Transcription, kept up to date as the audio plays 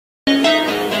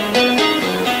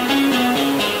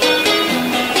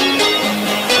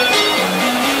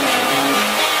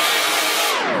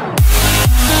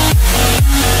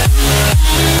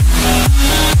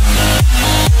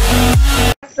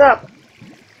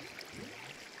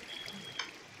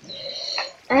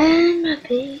And my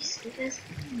base is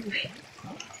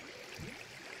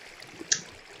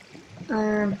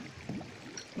I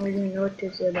didn't know what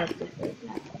to say about this right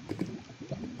now.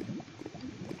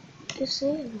 What to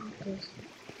say about this?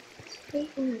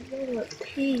 Speaking of little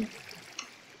T.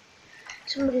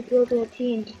 Somebody built a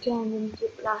TNT cannon and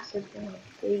it blasted in my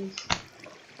face.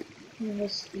 And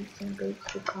let's eat some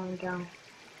grapes to calm down.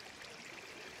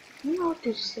 I don't know what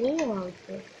to say about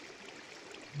this.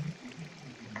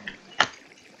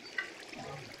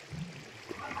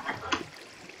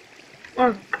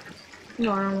 Oh,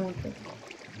 no, I don't want it.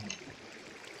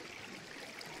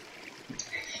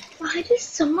 Why did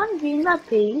someone read my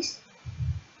base?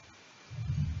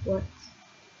 What?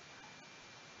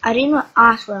 I didn't even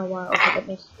ask what I want. Okay, that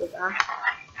makes it good.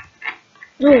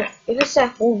 No, if it said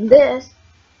home this.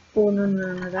 Oh,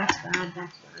 no, that's bad,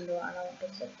 that's bad. No, I don't want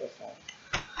to set this up.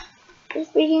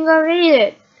 Just freaking go read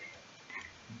it.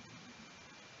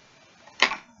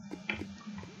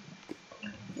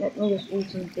 Let me just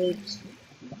eat some grapes.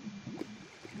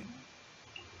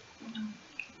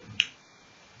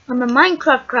 I'm a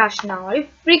Minecraft crash now. Are you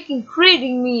freaking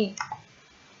kidding me?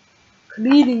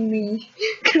 Kidding me.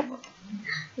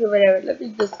 Whatever, let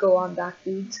me just go on back,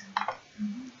 dudes.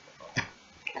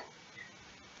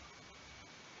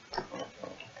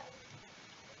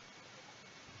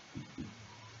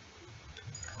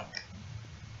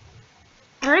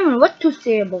 I don't even know what to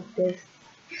say about this.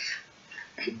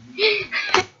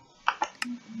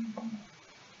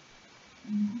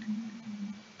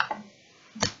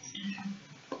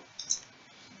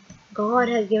 God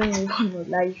has given me one more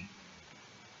life.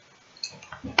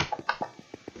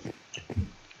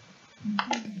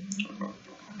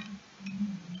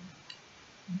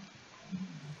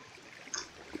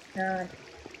 God,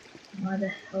 why the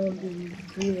hell do you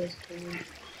do this to me?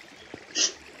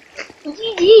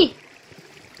 GG!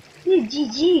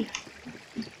 GG!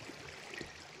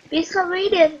 Base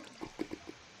rated!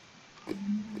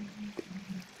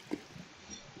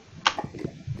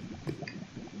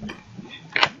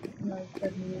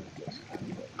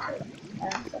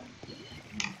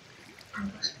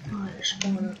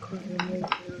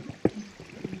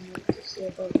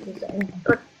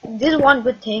 But this one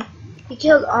good thing, he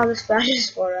killed all the spiders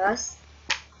for us.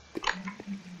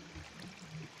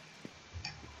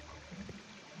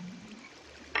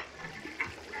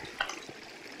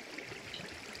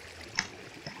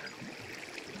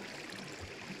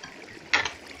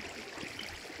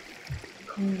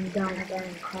 Calm down,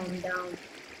 Dan, calm down.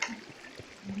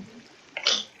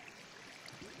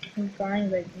 I'm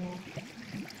fine right now.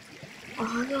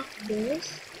 All of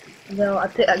this? Well, I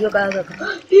think you guys are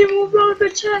like, he moved out of the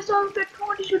chest, I was like,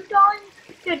 22 times.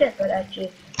 You're dead, but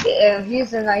actually, yeah,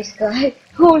 he's a nice guy.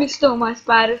 Who only stole my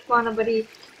spider spawner, but he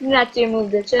didn't actually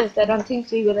move the chest. I don't think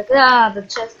so. He was like, the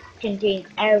chest contains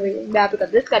everything. Yeah, because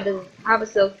this guy doesn't have a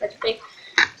silk touch pick.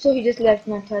 So he just left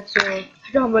my touch, so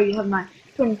don't worry, you have my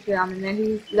 23 arm, and then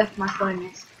he left my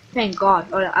furnace. Thank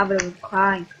God, or I would have been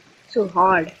crying so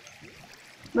hard.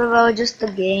 But well, just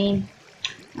a game.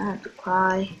 I have to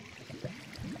cry.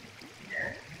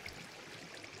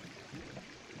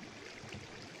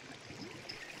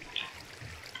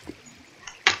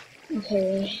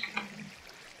 Okay.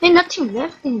 There's nothing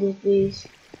left in this base.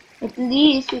 At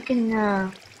least we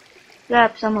can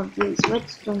grab some of these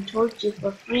redstone torches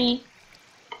for free.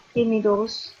 Give me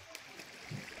those.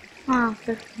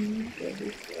 15,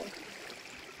 34.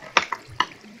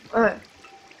 Alright.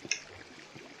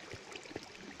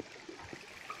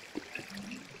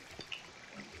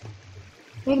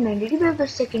 Wait a minute, did you build the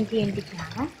second TNT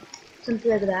cannon?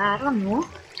 Something like that, I don't know.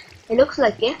 It looks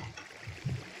like it.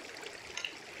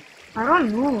 I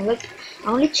don't know, like, I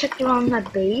only checked around my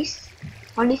base.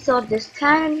 Only saw this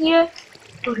cannon here.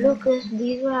 But look,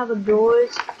 these will have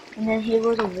doors. And then here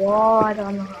was a wall, I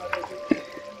don't know how to do it.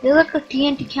 There's like a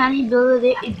TNT cannon he built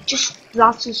it. It just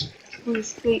blasts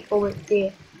straight over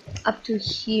there. Up to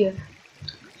here.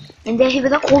 And then he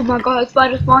was like, oh my god,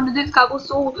 spider spawn, this guy was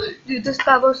so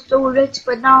rich,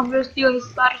 but now I'm gonna steal his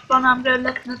spider spawn, I'm gonna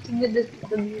left nothing with this.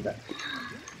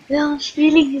 Well, I'm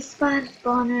stealing his spider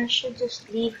spawner, I should just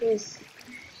leave his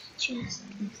chest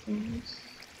and things.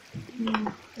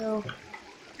 So,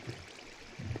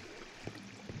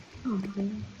 oh,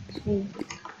 sweet.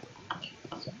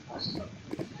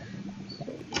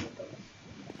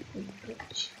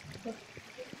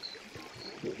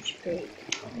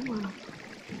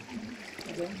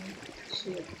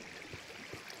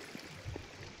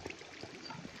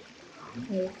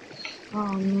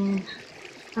 Oh man,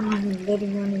 I'm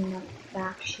letting on in that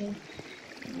faction.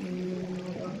 I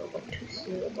don't know what to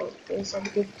say about this. I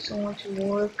did so much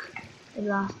work the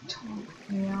last time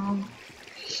around.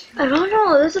 I don't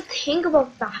know, there's a thing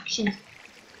about factions.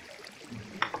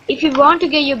 If you want to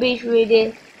get your base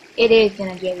raided, it is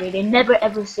gonna get raided. Never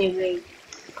ever say raid.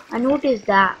 I noticed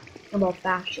that about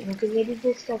faction. Okay, where did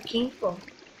this stuff came from?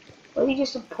 Was he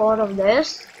just a part of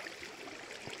this?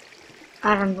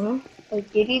 I don't know.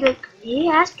 Like, did he like? He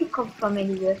has to come from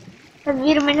anywhere. But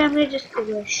wait a minute, I'm gonna just go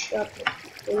to a shop.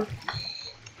 Okay.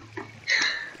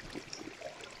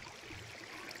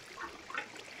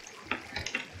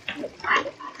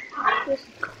 This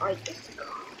guy. This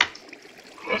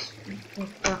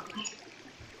guy.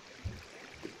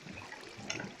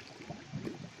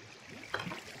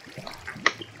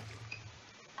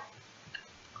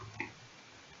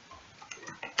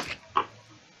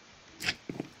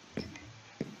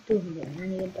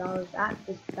 $298. That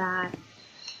is bad.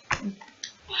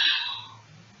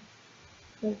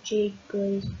 The Jade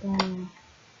Glaze Bomb.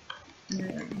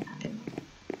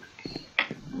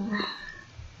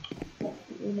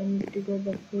 We need to go to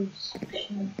the food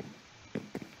section.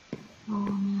 Oh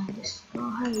man, this is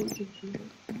not how you do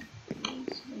it.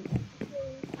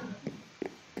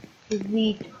 The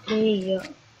wheat player.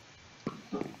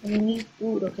 We need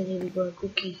food. Okay, there we go.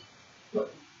 Cookie.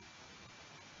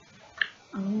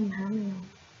 I don't have enough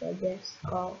for this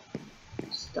call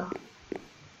stuff.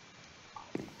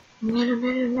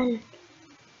 Melon.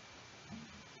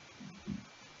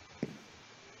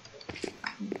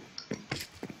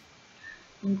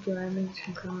 Diamonds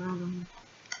can come out of them.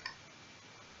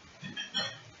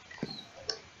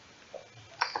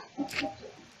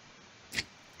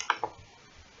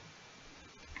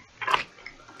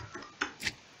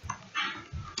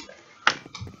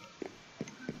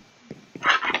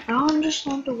 I don't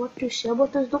understand what to say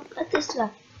about this. Look at this guy.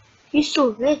 He's so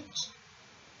rich.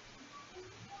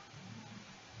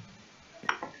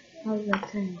 How's that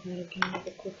thing? Gotta give me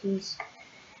the cookies.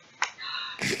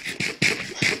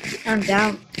 I'm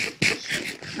down.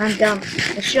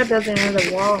 I should build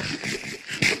another wall. I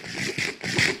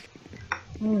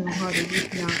don't know how to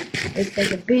eat now. It's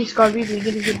like a beast got really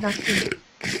get nothing.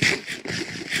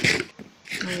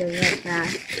 I don't like that.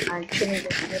 I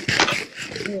shouldn't have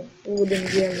done food in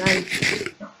real life.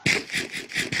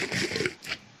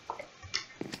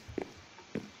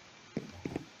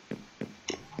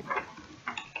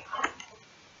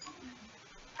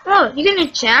 Oh, you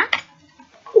gonna chat?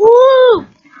 Ooh!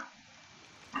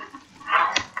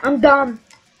 I'm dumb.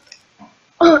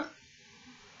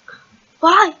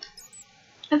 Why?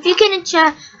 If you can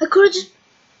chat, I could've just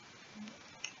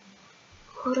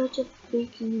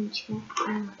freaking chat.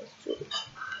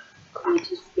 Could've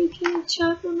just freaking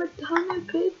chat from a diamond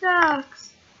pickaxe.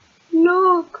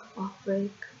 Look. Oh,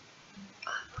 break.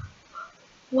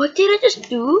 What did I just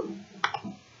do?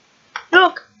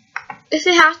 Look. This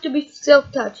has to be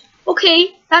silk touch.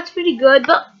 Okay, that's pretty good,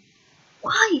 but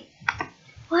why?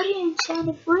 Why didn't enchant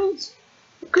it first?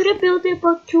 I could have built it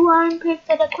about 2 iron picks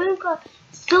that I could have got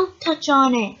silk touch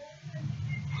on it.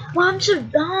 Why I'm so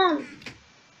dumb?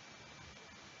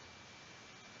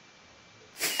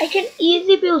 I can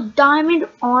easily build diamond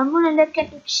armor and I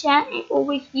can enchant it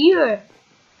over here.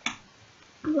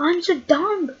 Why I'm so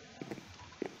dumb?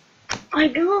 I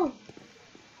know.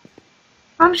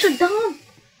 I'm so dumb.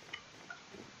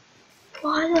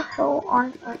 Why the hell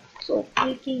am I so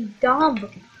freaking dumb?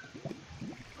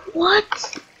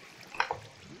 What?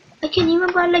 I can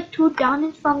even buy like 2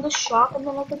 diamonds from the shop and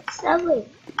then I can sell it.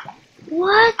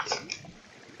 What?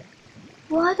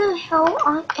 Why the hell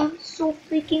I am so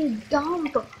freaking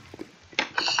dumb?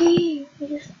 See, I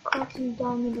just got some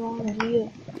diamond on here.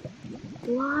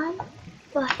 Why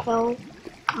the hell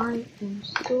I am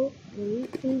so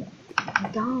freaking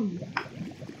dumb?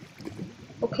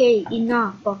 Okay,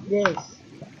 enough of this.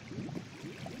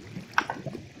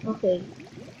 Okay,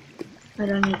 I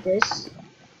don't need this.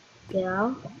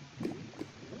 Yeah.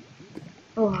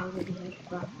 Oh, I already had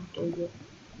that. I told you.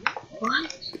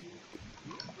 What?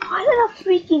 Why did I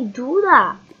freaking do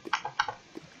that?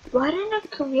 Why didn't I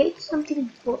create something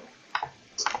for?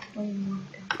 Oh my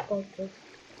god, focus.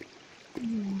 Oh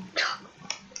my god.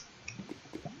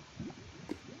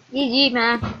 GG,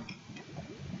 man.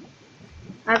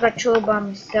 I got trolled by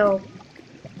myself.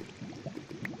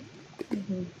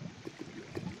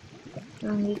 I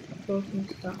need to throw some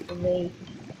stuff away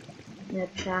in the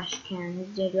trash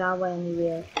can. There's lava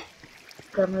anywhere.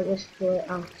 So I'm gonna just throw it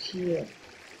out here.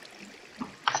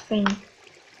 Spring.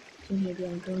 So maybe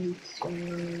I'm gonna need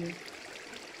some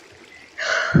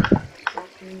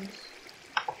seconds.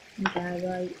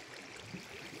 Diorite.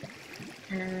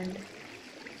 And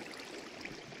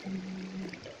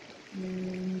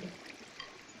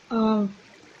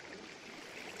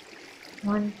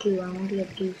 1, 2. I want to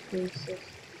get 2 spaces.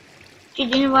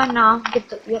 you know what now? Get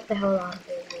the hell out of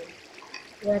here.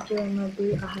 What you wanna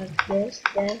do? I have this,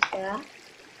 that, that.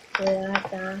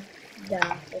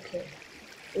 Okay.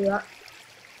 Yeah.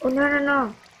 Oh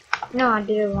no. No, I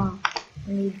did it wrong.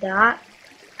 I need that.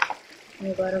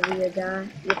 I gotta read that.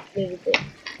 Yep, there it is.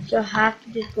 So I have to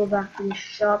just go back to the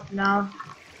shop now.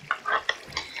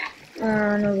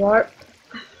 And warp.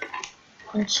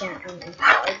 Enchant on the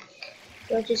side.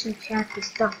 So I just enchant the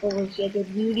stuff over here, the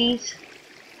beauties.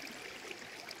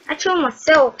 Actually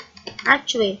myself.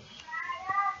 Actually.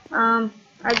 I'm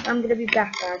gonna be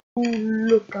back guys. Oh,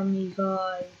 look at me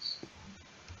guys.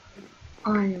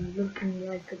 I am looking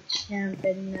like a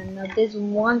champion and now there's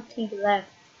one thing left.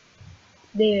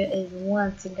 There is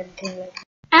one single thing left.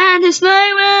 And his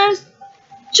name is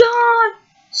John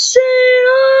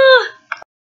Cena!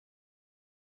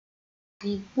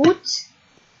 The boots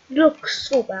look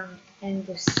so bad and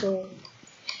the sword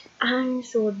and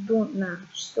sword don't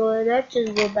match. So let's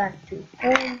just go back to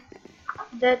home.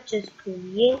 Let's just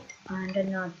create and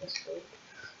another sword.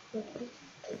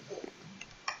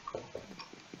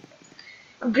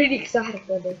 I'm pretty excited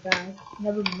for this guys.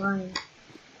 Never mind.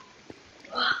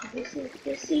 Wow, this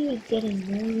series is getting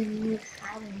more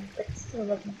exciting, but still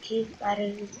like my case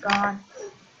battery is gone.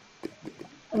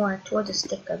 Oh, I tore the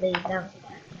sticker there, that was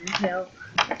bad. Well,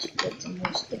 let's get some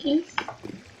more stickies.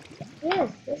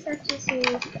 Yes, this actually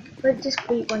series, let's just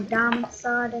create one diamond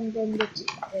sword and then let's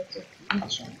just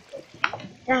enchant it.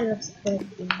 That looks good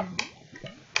enough.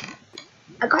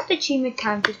 I got the achievement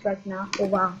time just right now. Oh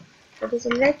wow. Okay, so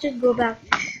let's just go back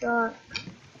to shop.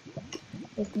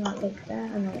 It's not like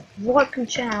that. I know. Welcome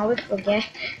channel. I always forget.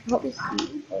 Let me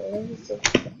see. Let me see.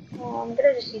 Oh, I'm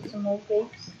gonna just eat some more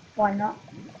grapes. Why not?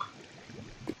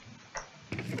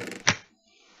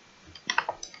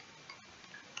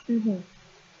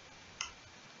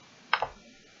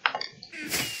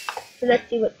 So let's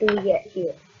see what do we get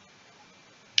here.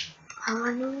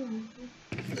 I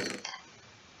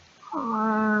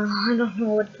don't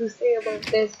know what to say about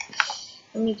this.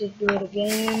 Let me just do it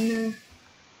again.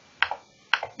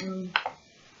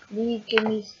 Please give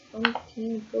me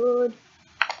something good.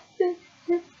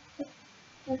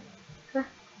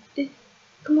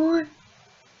 Come on.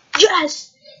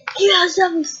 Yes! Yes,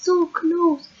 that was so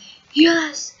close.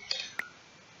 Yes!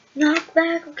 Not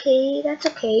back, okay, that's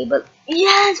okay, but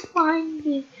yes,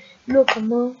 finally. Look at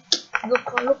me.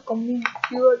 Look at me.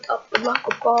 You're up like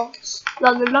a boss.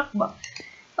 Like a boss.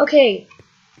 Okay.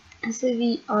 This is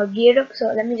the gear up,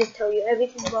 so let me just tell you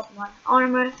everything about my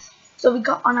armor. So we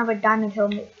got on our diamond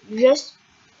helmet,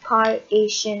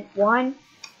 respiration 1.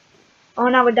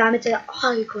 On our diamond helmet,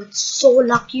 oh, you got so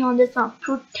lucky on this one.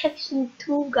 Protection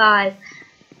 2, guys,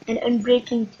 and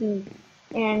unbreaking 2,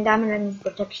 and diamond helmet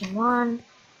protection 1,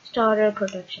 starter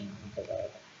protection 1.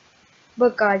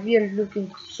 But guys, we are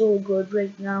looking so good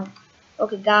right now.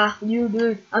 Okay, guys, you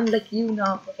dude, I'm like you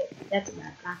now. Okay, that's a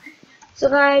bad plan. So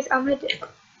guys, I'm gonna.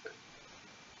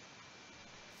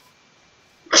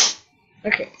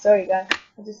 Okay, sorry guys,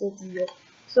 I just said some good.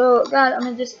 So guys, I'm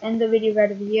gonna just end the video right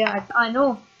over here. I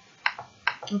know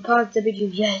I paused the video,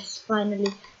 yes,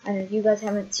 finally. And if you guys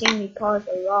haven't seen me pause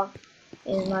a lot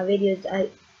in my videos,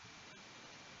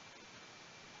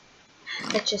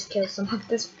 let's just kill some of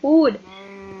this food.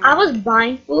 I was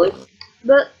buying food,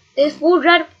 but there's food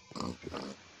right.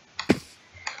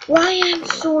 Why am I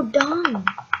so dumb?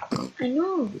 I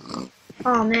know.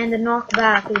 Oh man, the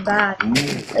knockback is bad.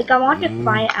 Like I want to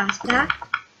fire aspect.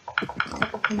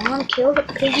 Like, come on, kill the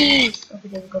piggies. Okay,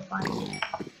 there we go, finally.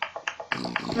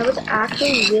 That was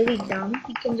actually really dumb.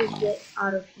 You can just get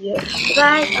out of here. So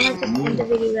guys, I'm gonna just end the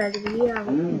video right over here. I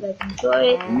hope you guys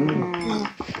enjoy it.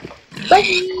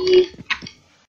 Bye!